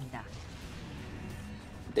강화되었습니다.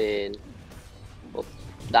 Then, oh,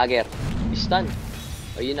 dagger. Stun.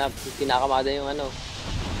 Ayun na, kinakamada yung ano,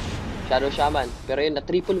 Shadow Shaman. Pero yun,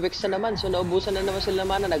 na-triple Wex na naman. So, naubusan na naman sila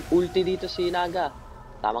mana. Nag-ulti dito si Naga.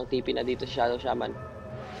 Tamang TP na dito si Shadow Shaman.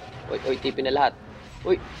 Oy, TP na lahat.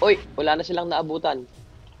 Oy, wala na silang naabutan.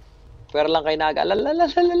 Pero lang kay Naga. Lalalala,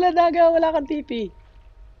 Naga, wala kang TP.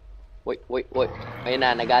 Oy. Ayun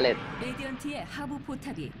na, nagalit. 레디언트의 하부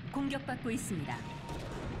포탑이 공격받고 있습니다.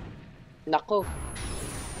 Nako.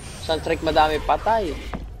 Sunstrike madami patay.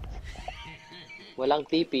 Walang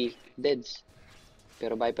TP. Deads.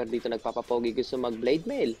 Pero Viper dito nagpapapogi, gusto mag Blade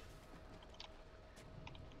Mail.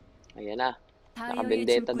 Ayan na. 다이어의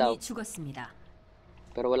Nakabendetta daw. 적군이 죽었습니다.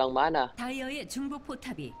 Pero walang mana. 다이어의 중부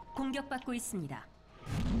포탑이 공격받고 있습니다.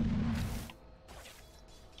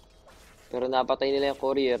 Pero napatay nila yung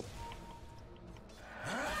courier.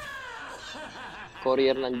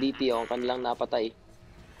 Courier ng DTO ang kanilang napatay.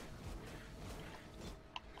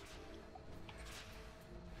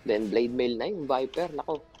 Then blade mail na yung Viper.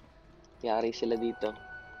 Nako. Yari sila dito.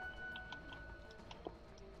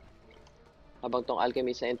 Habang tong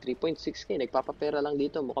Alchemist na 3.6k. Nagpapapera lang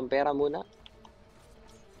dito. Mukhang pera muna.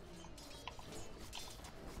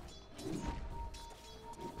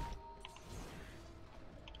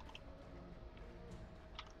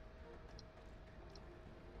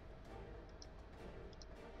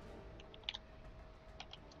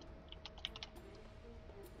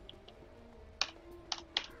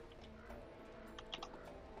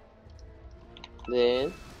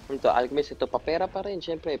 Then, ito, Alchemist, ito, papera pa rin,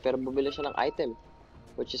 syempre, pero bubili siya ng item,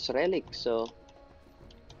 which is relic, so,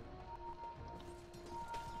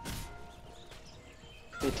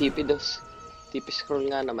 yung TP scroll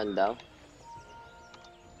nga naman daw.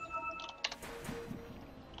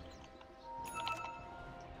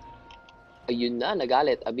 Ayun na,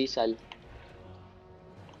 nagalit, Abyssal.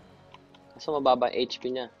 Kaso mababa HP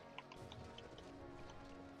niya.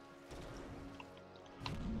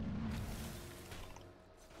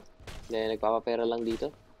 Nagpapapera lang dito.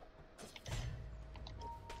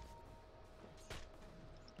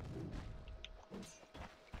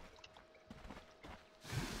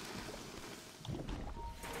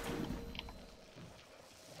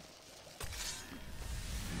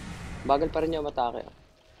 Bagal pa rin niya matake.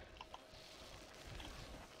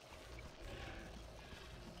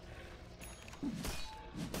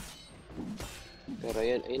 Pero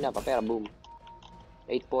yun, ayun na, papera, boom.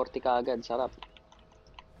 840 kaagad, sarap.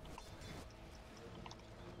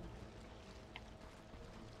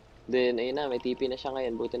 Then, ayun na, may TP na siya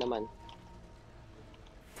ngayon. Buti naman.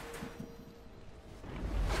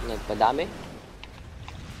 Nagpadami.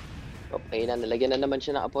 Ayun na, nalagyan na naman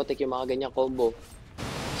siya ng apotek yung mga ganyang combo.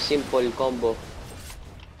 Simple combo.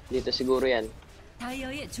 Dito siguro yan.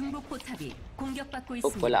 다이어의 중부 포탑이 공격받고 Oh,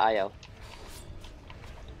 있습니다. wala ayaw.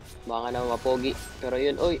 Baka na mapogi. Pero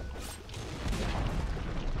yun, oy.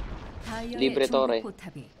 다이어의 libre 중부 tore.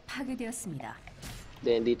 포탑이 파괴되었습니다.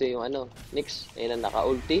 Then, dito yung ano, Nyx. Ayun na,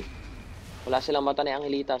 naka-ulti. Wala silang mata ni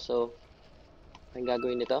Angelita, so, ang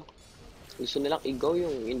gagawin nito? Gusto nilang i-go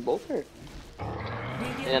yung Invoker.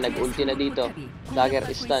 Ayun na, nag-ulti na dito. Dagger,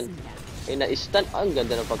 stun. Ayun na, stun. Ang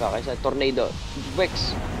ganda ng pagkakaisa. Tornado.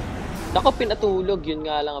 Vex. Nako, pinatulog. Yun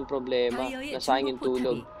nga lang ang problema. 다이어의 Nasayang yung 중부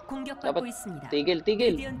tulog. 포탑이 공격받고 Dapat 있습니다. tigil.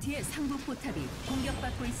 레디언트의 상부 포탑이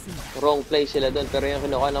공격받고 있습니다. Wrong play sila doon. Pero yung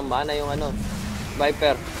kinuha ng mana yung ano,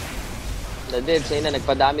 Viper. Na dead. Sa'yo na,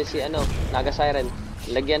 nagpadami si ano, Naga Siren.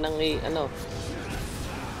 Lagyan ng ano,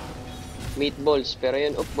 meatballs. Pero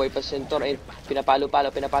yun, boy pa centaur. Ayun,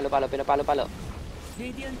 pinapalo-palo.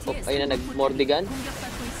 레디언트의 ayun na, 상부 nag-mordigan. 포탑이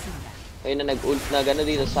공격받고 있습니다. Ayun na, nag-ult na gano'n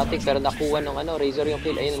dito static. Pero nakuha ng ano, Razor yung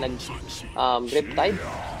kill. Ayun na, Riptide.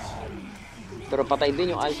 Pero patay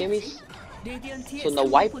din yung Alchemist. 레디언트의 So, 상부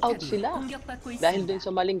na-wipe out 포탑이 sila. 공격받고 Dahil 있습니다. din sa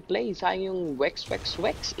maling play. Sayang yung Wex,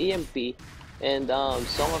 EMP, and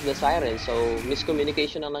Song of the Siren. So,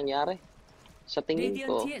 miscommunication ang nangyari. Sa tingin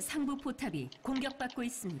ko. 레디언트의 상부 포탑이 공격받고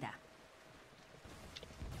있습니다.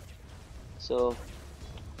 So,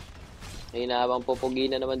 ayun na, habang pupugi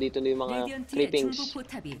na naman dito yung mga 레디언트의 중부 creepings.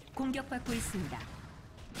 포탑이 공격받고 있습니다.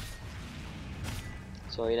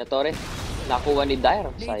 So, ayun na, Tore. Nakuha ni Dire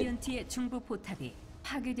side. 레디언트의 중부 포탑이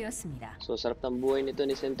파괴되었습니다. So, sarap ng buhay nito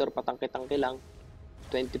ni Centaur. Patangke-tangke lang.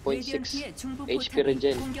 20.6 레디언트의 중부 HP 포탑이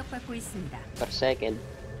regen 공격받고 있습니다. per second.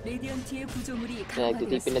 레디언트의 구조물이 Kaya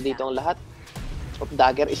nagtitipin na dito 강화되었습니다. ang lahat.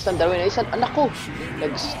 Dagger, stun, dalawa na stun. Anak ko!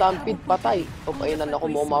 Nag-stampede, patay. Ayun na, naku,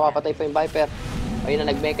 mukhang mapapatay pa yung Viper. Ayun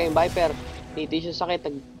na, nag-mecha yung Viper. Niti siya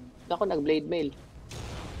sakit. Naku, nag-blade mail.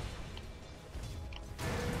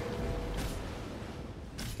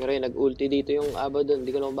 Pero yun, nag-ulti dito yung abo doon.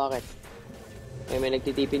 Hindi ko alam bakit. May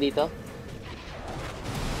nagtitipi dito.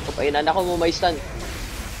 Ayun na, naku, may stun.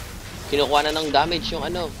 Kinukuha na ng damage yung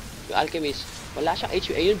ano, yung Alchemist. Wala siyang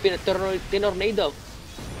HP. Ayun, tinornado.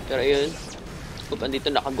 Pero ayun,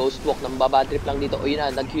 andito naka-ghost walk. Nambabadrip lang dito. Ayun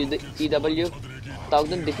na, nag-TW. Tawag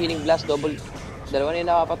doon, defeating blast, double. Dalawa na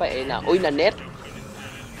yung nakapatay. Ayun na. Uy, na-net.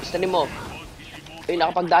 Stunin mo. Ayun,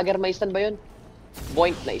 nakapag-dagger, may stun ba yun?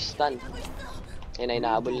 Boink, na-stun. Ayun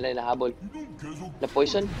na, hinahabol.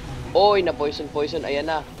 Na-poison. Oy, na-poison.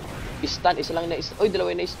 Ayan na. Stun, isa lang na-stun. Oy,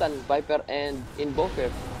 dalawa na stun. Viper and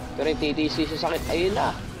Invoker. Pero yung TTC sa sakit. Ayun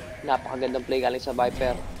na. Napakagandang play galing sa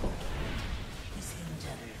Viper.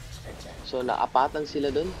 So, naapatan sila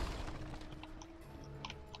dun.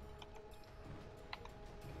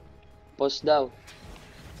 Pause daw.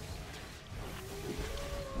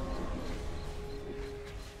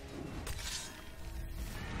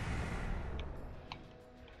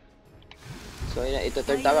 So ayun na, ito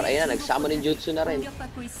third tower. Ayun na, nagsama ng jutsu na rin.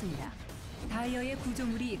 공격받고 있습니다. 다이어의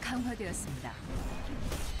구조물이 강화되었습니다.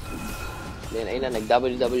 Then ayun na,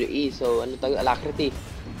 nag-WWE. So ano tayo? Alacrity.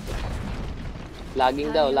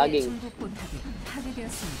 Lagging daw, lagging. 중국 포탑이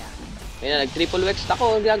파괴되었습니다. Ayun na, nag-triple wax.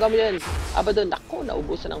 Ako, ang ginagawa mo yan. Abaddon, ako,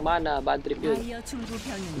 naubusan ng mana. Bad trip yun. 다이어 중부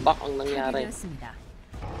병력이 Back ang nangyari. 파괴되었습니다.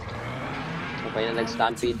 Okay na,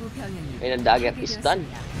 nag-stampede. 중부 병력이 Ayun na, dagger is done.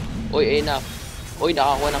 Uy, ayun na. Uy,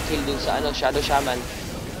 nakakuha ng kill dun sa Shadow Shaman.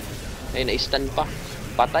 Ayun, na-stun pa.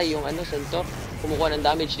 Patay yung Centaur. Kumukuha ng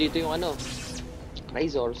damage dito yung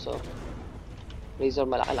Razor. So, Razor,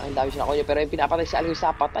 malaki-laking damage na ako niya. Pero yung pinapatay si Alchemist,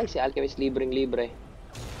 patay si Alchemist, libreng-libre.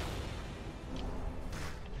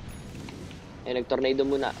 Ayun, nag-tornado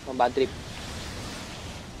muna. Pang bad trip.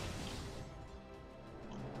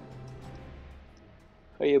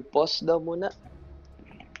 Ayun, pause daw muna.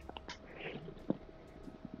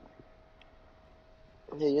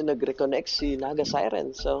 Ayun, nag-reconnect si Naga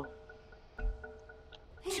Siren. So,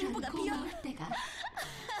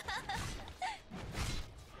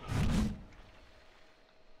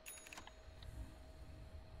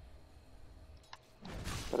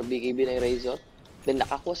 pero BKB na yung Razor. Then,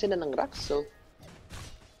 nakakuha sila ng racks. So,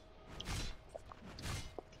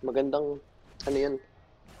 magandang, yun,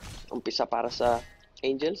 umpisa para sa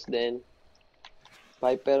Angels. Then,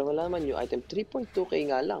 Viper, wala naman yung item.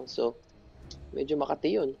 3.2k nga lang. So, medyo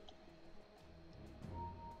makati yun.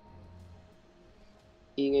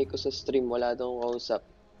 Ingay ko sa stream. Wala daw akong kausap.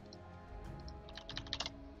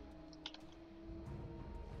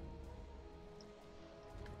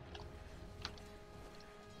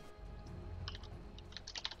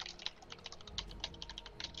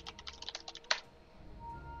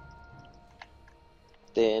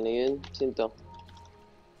 Then, ayun. Sinto.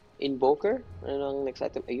 Invoker? Ano ang next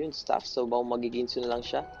item? Ayun, staff. So, baka magiginso na lang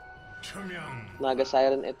siya. Naga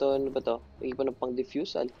Siren, ito, ano ba to? Ipan ng pang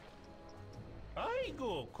diffusal.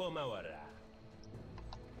 아이고 고마워라.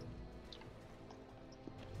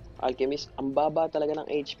 Alchemist, ang baba talaga ng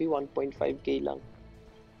HP, 1.5k lang.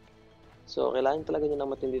 So, kailangan talaga niya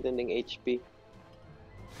ng matindi-tinding HP.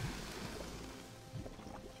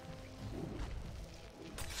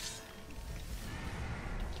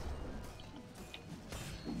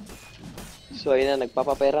 So, ayun na,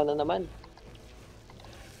 nagpapapera na naman.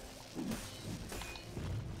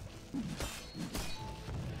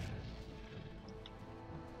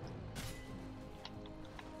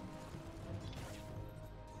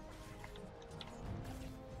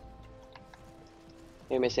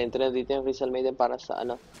 May center na dito yung Crystal Maiden para sa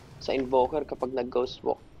sa Invoker kapag nag-Ghost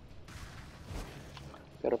Walk.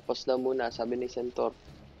 Pero pause na muna, sabi ni Centaur.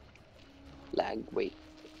 Wait.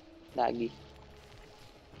 Laggy.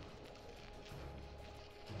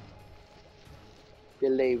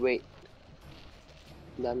 Delay, wait.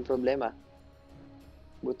 Dami problema.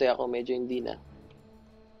 Buti ako, medyo hindi na.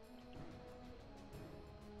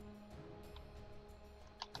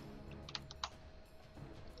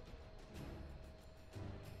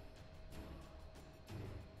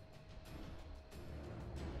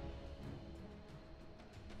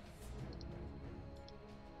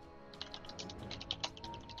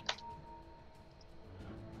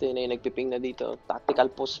 Ito yun yung nagpiping na dito. Tactical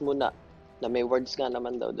pause muna. Na may words nga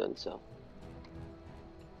naman daw doon. So,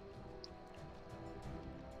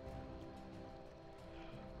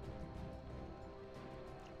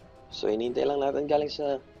 inintay lang natin galing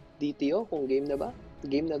sa DTO kung game na ba?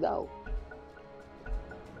 Game na daw.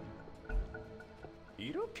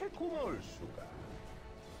 이렇게 고마울 수가.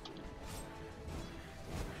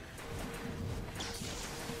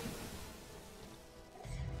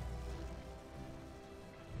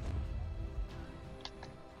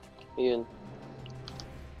 Ayun.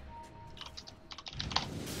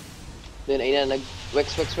 Then, ayun na,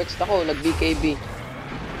 nag-wex ako, nag-BKB.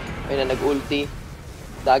 Ayun na, nag-ulti.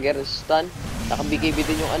 Dagger stun. Naka-BKB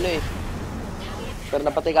din yung Pero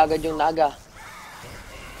napatay kagad yung Naga.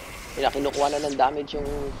 Ayun na, kinukuha na ng damage yung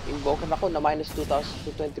Invoker ako na minus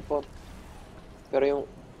 2,224. Pero yung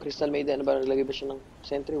Crystal Maiden, naglagay ba siya ng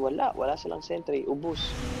sentry? Wala silang sentry. Ubus.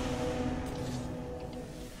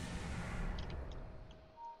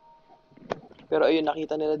 Pero ayun,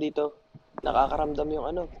 nakita nila dito, nakakaramdam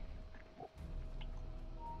yung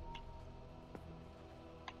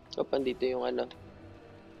So, pandito yung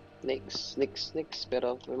Next.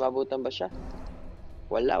 Pero may mabutan ba siya?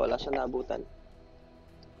 Wala siya naabutan.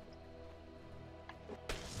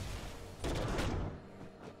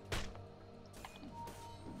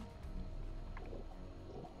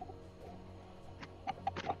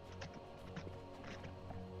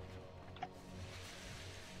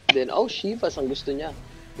 Then, oh, Shivas ang gusto niya.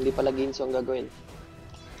 Hindi pala Ginso ang gagawin.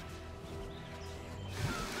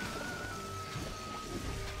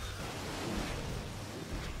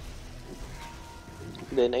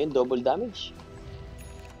 Then, ayun, double damage.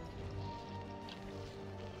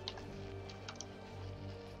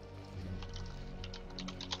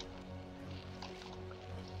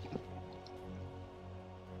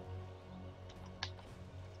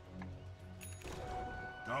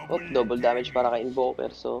 Oh, double damage para kay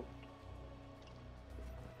Invoker. So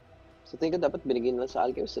tingin ko dapat binigyan lang sa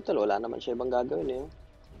Alchemist. Ito, wala naman siya ibang gagawin eh.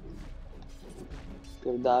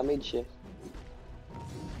 Pure damage eh.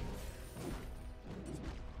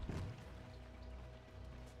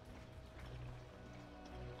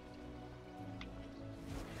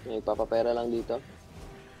 May papapera lang dito.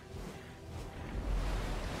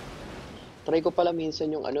 Try ko pala minsan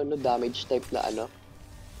yung ano, no, damage type na ano.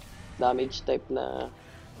 Damage type na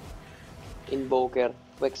Invoker,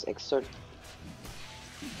 Vex Exert.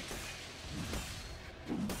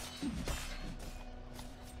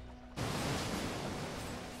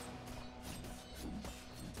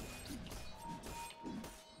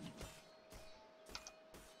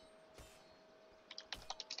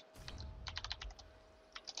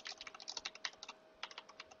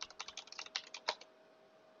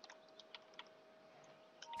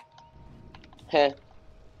 Heh.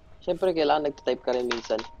 Siyempre, kailangan nagtatype ka rin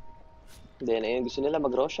minsan. Then, ayun, gusto nila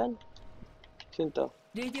mag-Roshan. Sino to?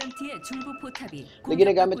 레디언트의 중부 포탑이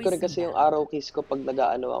Ginagamit 공격받고 ko rin kasi 있습니다. yung arrow keys ko pag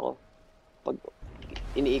nag-ano ako. Pag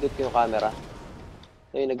iniikot ko yung camera.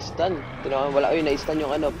 Ayun, nag-stun. Tinawa, wala, ayun, na-stun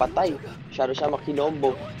yung ano, patay. Masyado siya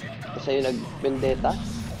makinombo. Tapos ayun, nag-vendetta.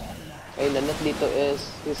 Ayun, nanat dito is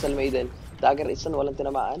Crystal Maiden. Dagger stun, walang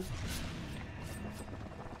tinamaan.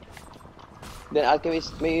 Then,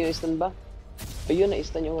 Alchemist, may stun ba? Ayun,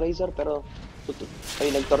 na-stun yung Razor, pero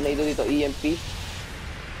ayun, nag-tornado dito, EMP.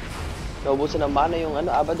 Naubusan ng mana yung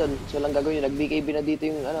ano, Abaddon. So lang gagawin yun, nag-BKB na dito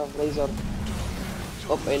yung ano, Razor.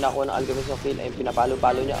 Ayun, nakuha ng Alchemist yung kill. Ayun,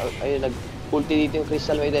 pinapalo-palo niya. Ayun, nag-ulti dito yung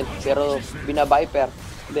Crystal Maiden. Pero, bina-Viper.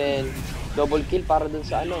 Then, double kill para dun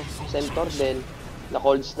sa ano, Centaur. Then,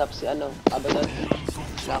 na-cold snap si ano, Abaddon.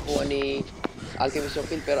 Nakuha ni Alchemist yung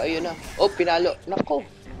kill. Pero ayun na. Pinalo. Nako.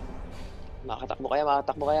 Makatakbo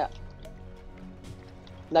kaya.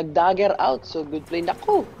 Nag-dagger out. So, good play.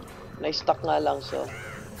 Nako. Na-stuck nga lang.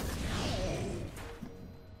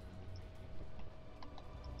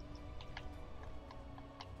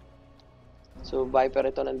 So, Viper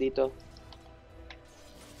ito nandito.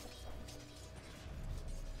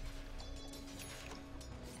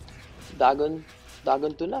 Dagon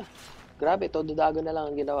 2 na. Grabe, todo Dagon na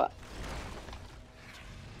lang ang ginawa.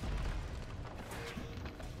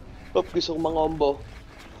 Gusto kong mangombo.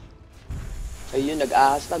 Ayun,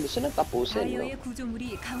 nag-ahas na. Gusto na tapusin, no? 다이어의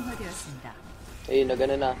구조물이 강화되었습니다. Ayun,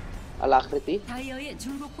 nagano na. Alacrity. 다이어의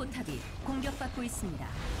중부 포탑이 공격받고 있습니다.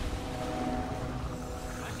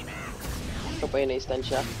 Ito pa yun, na-stun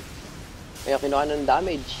siya. Kaya kinuha ng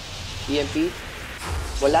damage. EMP.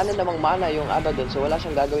 Wala na namang mana yung Abaddon. So wala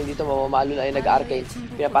siyang gagawin dito. Mamamalo na ay nag-arcane.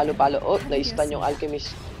 Pinapalo-palo. Na-stun yung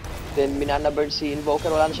Alchemist. Then minana-burn si Invoker.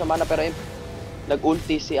 Wala na siyang mana. Pero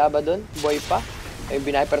nag-ulti si Abaddon. Boy pa. Ay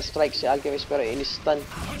bin-hyper strike si Alchemist. Pero in-stun.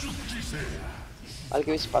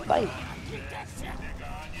 Alchemist patay.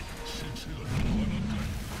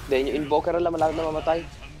 Then yung Invoker alam malaki na mamatay.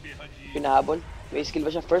 Pinahabol. May skill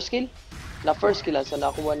ba siya? First kill? Na-first kill lang. So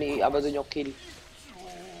nakuha ni Abaddon yung kill.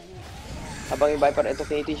 Habang yung Viper, ito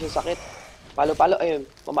kiniti siya sakit. Palo-palo, ayun,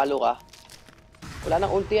 mamalo ka. Wala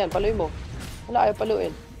nang ulti yan, paluin mo. Wala, ayaw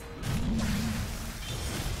paluin.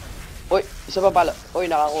 Uy, isa pa palo.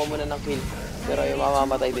 Uy, nakakuha mo na ng kill. Pero ayun,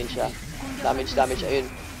 mamamatay din siya. Damage, ayun.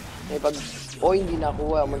 Ay, pag, hindi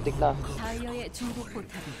nakuha, muntik na. 다이어의 중부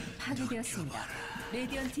포탑이 파괴되었습니다.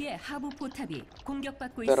 레디언트의 하부 포탑이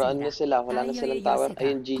공격받고 Pero 있습니다. ano na sila, wala na silang tower.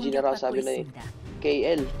 Ayun, GG na raw, sabi na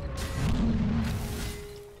KL.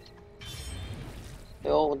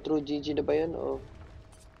 Ewan kung true GG na ba yun o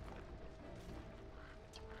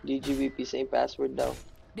GGVP, same password daw.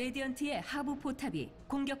 레디언트의 하부 포탑이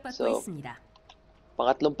공격받고 So, 있습니다.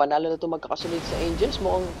 Pangatlong panalo na ito magkakasunod sa Angels.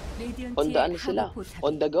 Mukhang on the ano sila,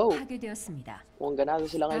 on the go. 파괴되었습니다. Mukhang ganado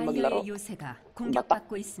sila ngayon maglaro. 다이어의 요새가 Batak,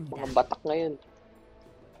 공격받고 있습니다. mga batak ngayon.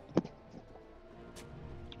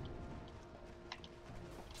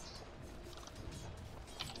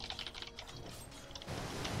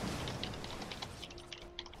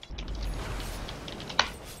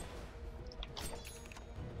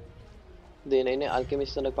 Hindi na yun yung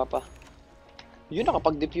Alchemist na nagpapa. Yun,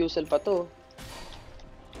 nakapag-defusal pa to.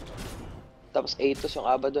 Tapos Atos yung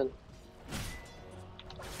Abaddon.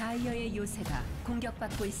 다이어의 요새가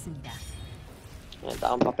공격받고 있습니다. Ayan,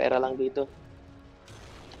 taong papera lang dito.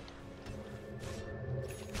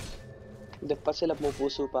 Hindi pa sila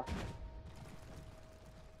pumupuso pa.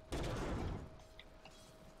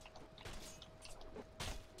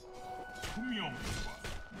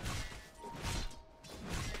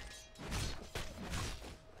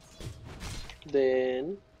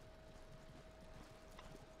 Then,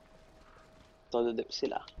 todo dip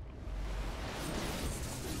sila.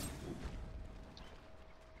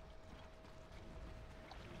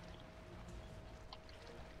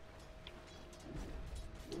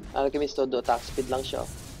 Alchemist todo attack speed lang siya.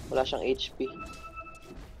 Wala siyang HP.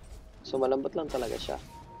 So malambot lang talaga siya.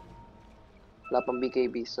 Wala pang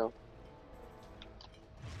BKB, so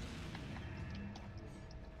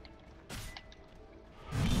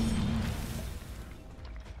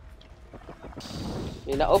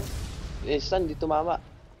yun na, stun, di tumama.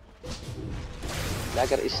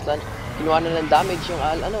 Dagger is stun. Kinuha na ng damage yung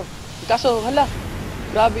ano. Kaso, hala,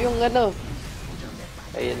 grabe yung ano.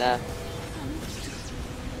 Ayun na.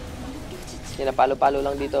 Yun na, palo-palo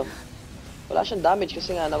lang dito. Wala siyang damage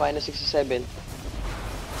kasi nga na minus 67.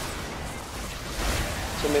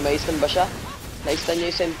 So may ma-stun ba siya? Na-stun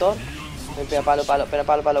niya yung Centaur. May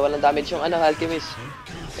pinapalo-palo. Walang damage yung ano, Alchemist.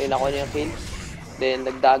 Ayun, nakuha niya yung kill. Then,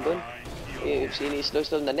 nagdagon.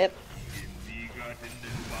 Sini-slow na net.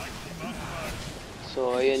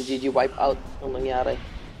 So, ayun, GG wipe out ang nangyari.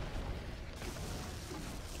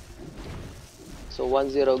 So,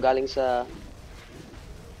 1-0 galing sa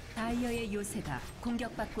다이어의 요새가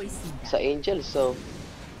공격받고 있습니다. Angel. So,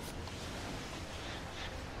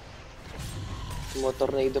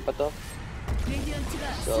 motornado pa to. 레디언트가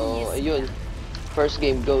So, 승리했습니다. ayun. First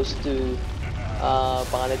game goes to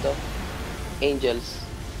pangalan ito, Angels.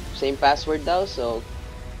 Same password daw, so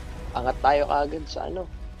angat tayo kaagad sa ano,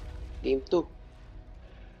 game 2.